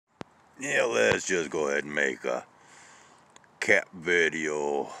Yeah, let's just go ahead and make a cat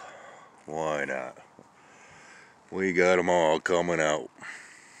video. Why not? We got them all coming out.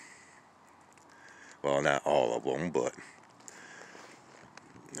 Well, not all of them, but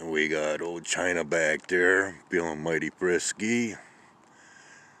we got old China back there feeling mighty frisky. And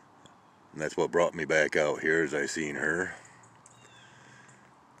that's what brought me back out here, as I seen her.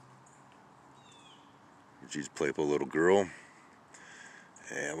 She's a playful little girl.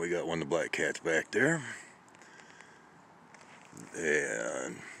 And we got one of the black cats back there.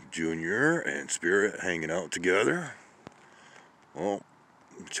 And Junior and Spirit hanging out together. Well,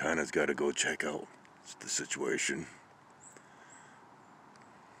 China's got to go check out the situation.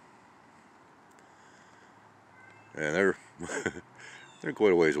 And they're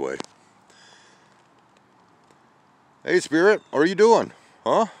quite a ways away. Hey, Spirit, what are you doing?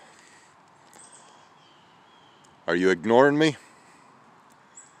 Huh? Are you ignoring me?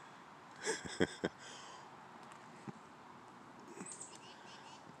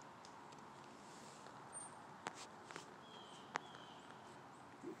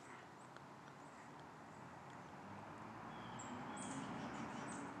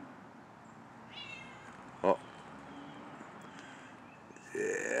 Oh,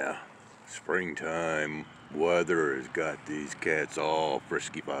 yeah. Springtime weather has got these cats all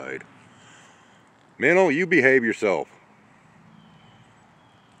frisky-fied. Minnow, you behave yourself.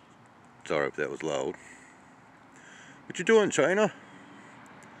 Sorry if that was loud. What you doing, China?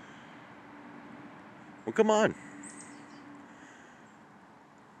 Well, come on.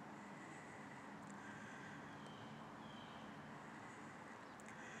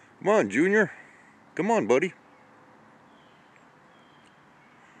 Come on, Junior. Come on, buddy.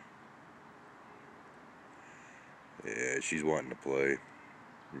 Yeah, she's wanting to play.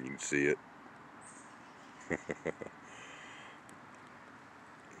 You can see it.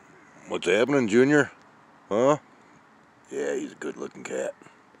 What's happening, Junior? Huh? Yeah, he's a good-looking cat.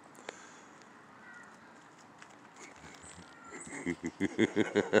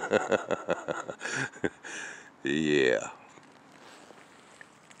 Yeah.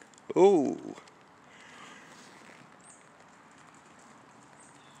 Oh.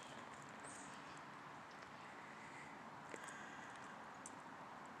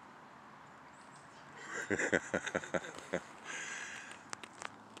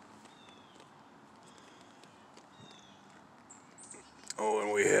 Oh,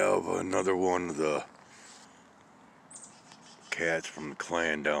 and we have another one of the cats from the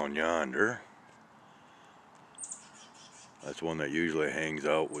clan down yonder. That's one that usually hangs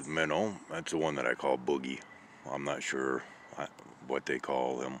out with Minnow. That's the one that I call Boogie. I'm not sure what they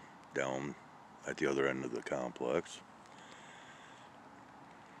call him down at the other end of the complex.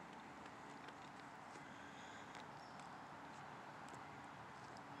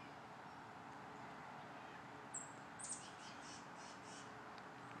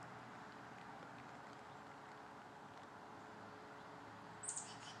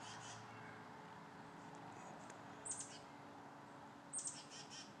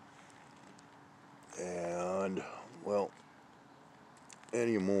 And, well,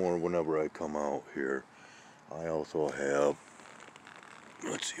 anymore, whenever I come out here, I also have,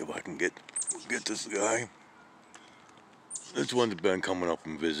 let's see if I can get this guy. This one's been coming up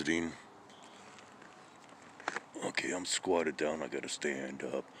and visiting. Okay, I'm squatted down, I gotta stand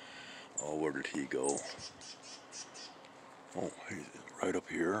up. Oh, where did he go? Oh, he's right up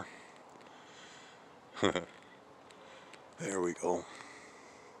here. There we go.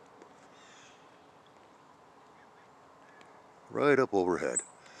 Right up overhead.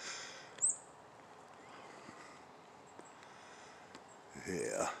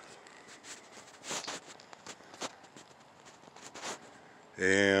 Yeah.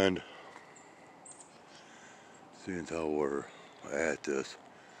 And seeing how we're at this,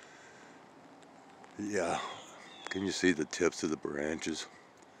 yeah, can you see the tips of the branches?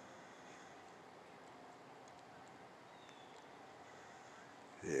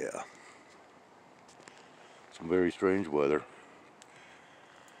 Yeah. Some very strange weather.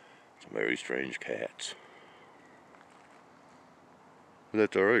 Some very strange cats. But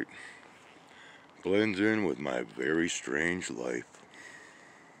that's alright. Blends in with my very strange life.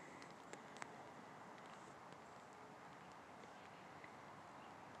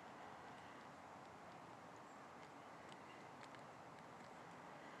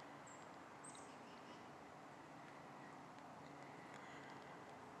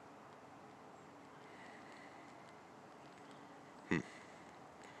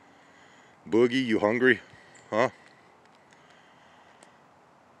 Boogie, you hungry? Huh?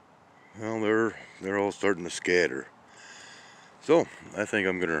 Well, they're all starting to scatter. So, I think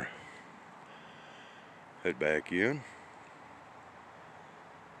I'm gonna head back in.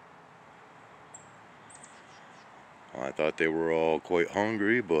 I thought they were all quite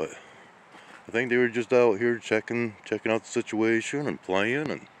hungry, but I think they were just out here checking out the situation and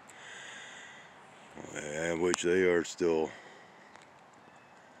playing, and which they are still.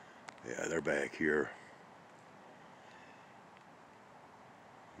 Yeah, they're back here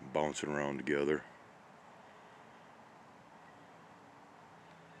bouncing around together.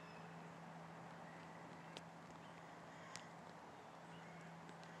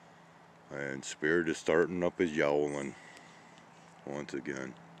 And Spirit is starting up his yowling once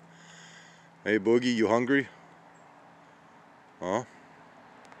again. Hey Boogie, you hungry? Huh?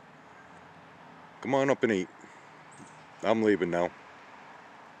 Come on up and eat. I'm leaving now.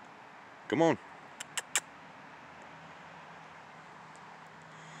 Come on.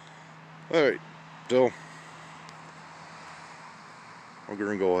 Alright, so we're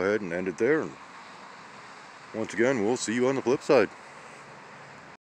going to go ahead and end it there. And once again, we'll see you on the flip side.